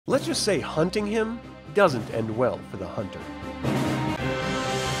Let's just say hunting him doesn't end well for the hunter.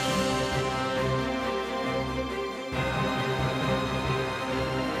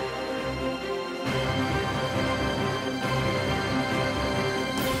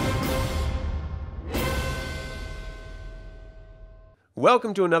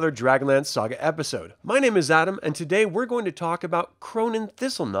 Welcome to another DragonLance Saga episode. My name is Adam, and today we're going to talk about Kronin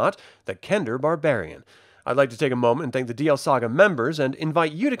Thistleknot, the Kender Barbarian. I'd like to take a moment and thank the DL Saga members and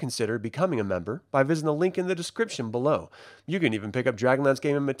invite you to consider becoming a member by visiting the link in the description below. You can even pick up DragonLance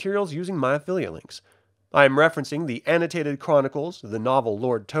gaming materials using my affiliate links. I am referencing the annotated chronicles, the novel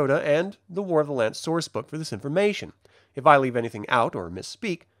Lord Toda, and the War of the Lance sourcebook for this information. If I leave anything out or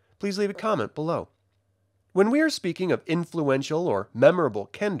misspeak, please leave a comment below. When we are speaking of influential or memorable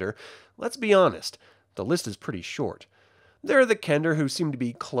Kender, let's be honest, the list is pretty short. There are the Kender who seem to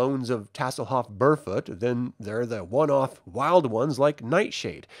be clones of Tasslehoff Burrfoot, then there are the one-off wild ones like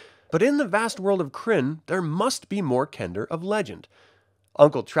Nightshade. But in the vast world of Krynn, there must be more Kender of legend.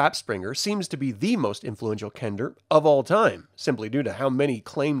 Uncle Trapspringer seems to be the most influential Kender of all time, simply due to how many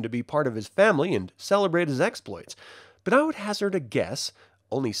claim to be part of his family and celebrate his exploits. But I would hazard a guess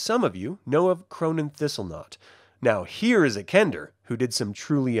only some of you know of Kronin Thistleknot. Now here is a Kender who did some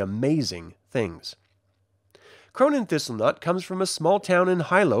truly amazing things. Kronin Thistleknot comes from a small town in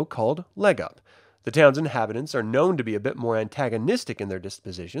Hylo called Legup. The town's inhabitants are known to be a bit more antagonistic in their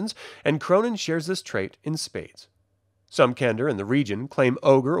dispositions, and Kronin shares this trait in spades. Some Kender in the region claim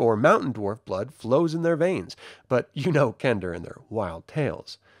ogre or mountain dwarf blood flows in their veins, but you know Kender and their wild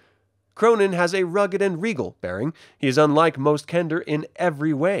tales. Kronin has a rugged and regal bearing. He is unlike most Kender in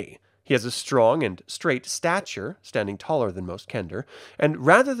every way. He has a strong and straight stature, standing taller than most Kender, and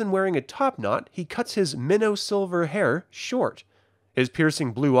rather than wearing a topknot, he cuts his minnow silver hair short. His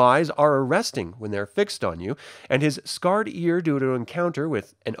piercing blue eyes are arresting when they are fixed on you, and his scarred ear due to an encounter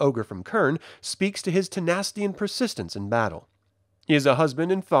with an ogre from Kern speaks to his tenacity and persistence in battle. He is a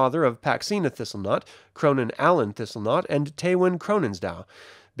husband and father of Paxina Thistleknot, Kronn-alin Thistleknot, and Taywin Kroninsdau.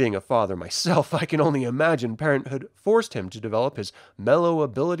 Being a father myself, I can only imagine parenthood forced him to develop his mellow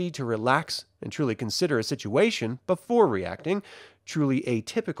ability to relax and truly consider a situation before reacting, truly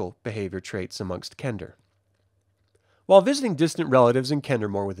atypical behavior traits amongst Kender. While visiting distant relatives in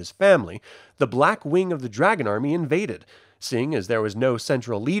Kendermore with his family, the Black Wing of the Dragon Army invaded. Seeing as there was no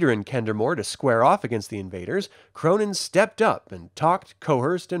central leader in Kendermore to square off against the invaders, Kronin stepped up and talked,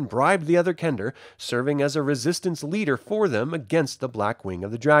 coerced, and bribed the other Kender, serving as a resistance leader for them against the Black Wing of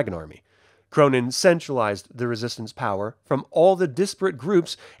the Dragon Army. Kronin centralized the resistance power from all the disparate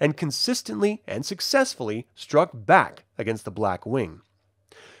groups and consistently and successfully struck back against the Black Wing.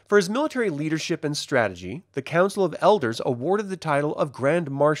 For his military leadership and strategy, the Council of Elders awarded the title of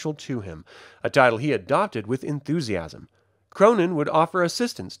Grand Marshal to him, a title he adopted with enthusiasm. Kronin would offer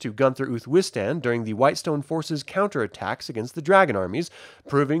assistance to Gunther Uthwistan during the Whitestone forces' counterattacks against the dragon armies,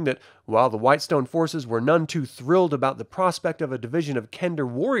 proving that while the Whitestone forces were none too thrilled about the prospect of a division of Kender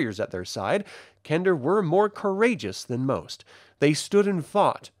warriors at their side, Kender were more courageous than most. They stood and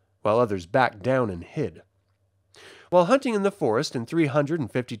fought, while others backed down and hid. While hunting in the forest in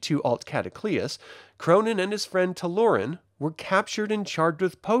 352 Alt Cataclysm, Kronin and his friend Talorin were captured and charged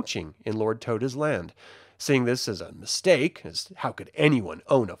with poaching in Lord Toda's land. Seeing this as a mistake, as how could anyone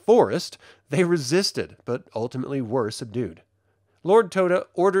own a forest, they resisted, but ultimately were subdued. Lord Toda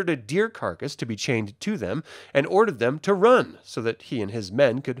ordered a deer carcass to be chained to them, and ordered them to run, so that he and his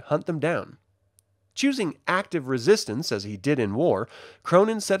men could hunt them down. Choosing active resistance as he did in war,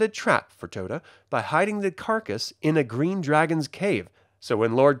 Kronin set a trap for Toda by hiding the carcass in a green dragon's cave, so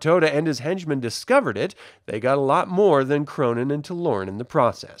when Lord Toda and his henchmen discovered it, they got a lot more than Kronin and Talorin in the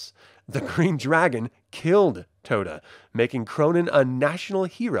process. The green dragon killed Toda, making Kronin a national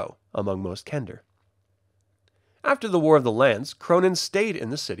hero among most Kender. After the War of the Lance, Kronin stayed in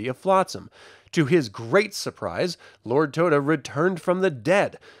the city of Flotsam. To his great surprise, Lord Toda returned from the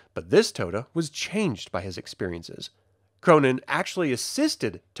dead, but this Toda was changed by his experiences. Kronin actually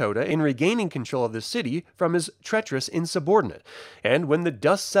assisted Toda in regaining control of the city from his treacherous insubordinate, and when the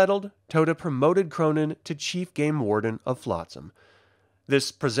dust settled, Toda promoted Kronin to Chief Game Warden of Flotsam.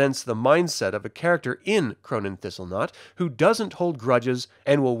 This presents the mindset of a character in Kronin Thistleknot who doesn't hold grudges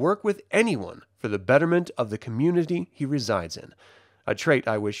and will work with anyone for the betterment of the community he resides in, a trait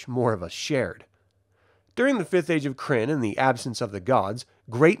I wish more of us shared. During the Fifth Age of Krynn, in the absence of the gods,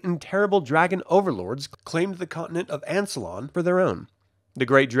 great and terrible dragon overlords claimed the continent of Ansalon for their own. The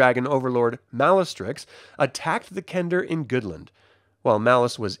great dragon overlord Malistrix attacked the Kender in Goodland. While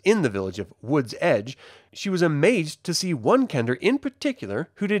Malice was in the village of Wood's Edge, she was amazed to see one Kender in particular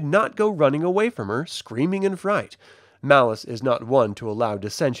who did not go running away from her, screaming in fright. Malice is not one to allow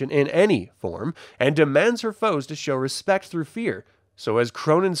dissension in any form, and demands her foes to show respect through fear. So as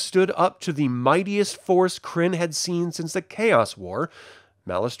Kronin stood up to the mightiest force Krynn had seen since the Chaos War,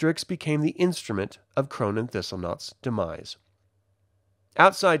 Malistrix became the instrument of Kronin Thistleknot's demise.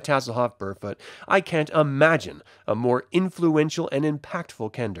 Outside Tasslehoff Burrfoot, I can't imagine a more influential and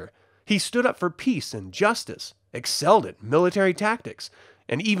impactful Kender. He stood up for peace and justice, excelled at military tactics,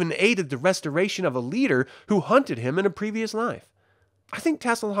 and even aided the restoration of a leader who hunted him in a previous life. I think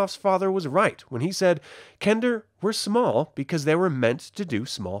Tasslehoff's father was right when he said, Kender were small because they were meant to do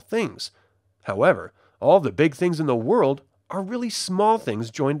small things. However, all the big things in the world are really small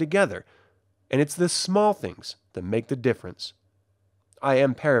things joined together, and it's the small things that make the difference. I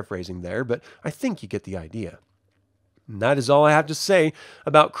am paraphrasing there, but I think you get the idea. And that is all I have to say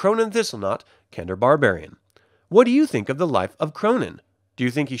about Kronin Thistleknot, Kender Barbarian. What do you think of the life of Kronin? Do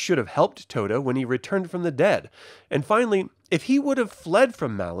you think he should have helped Tota when he returned from the dead? And finally, if he would have fled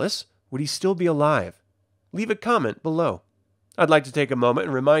from Malice, would he still be alive? Leave a comment below. I'd like to take a moment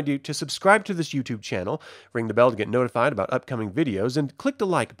and remind you to subscribe to this YouTube channel, ring the bell to get notified about upcoming videos, and click the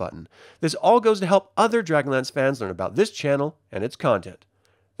like button. This all goes to help other Dragonlance fans learn about this channel and its content.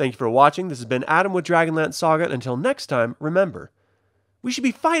 Thank you for watching. This has been Adam with Dragonlance Saga, and until next time, remember, we should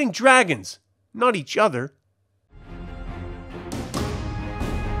be fighting dragons, not each other.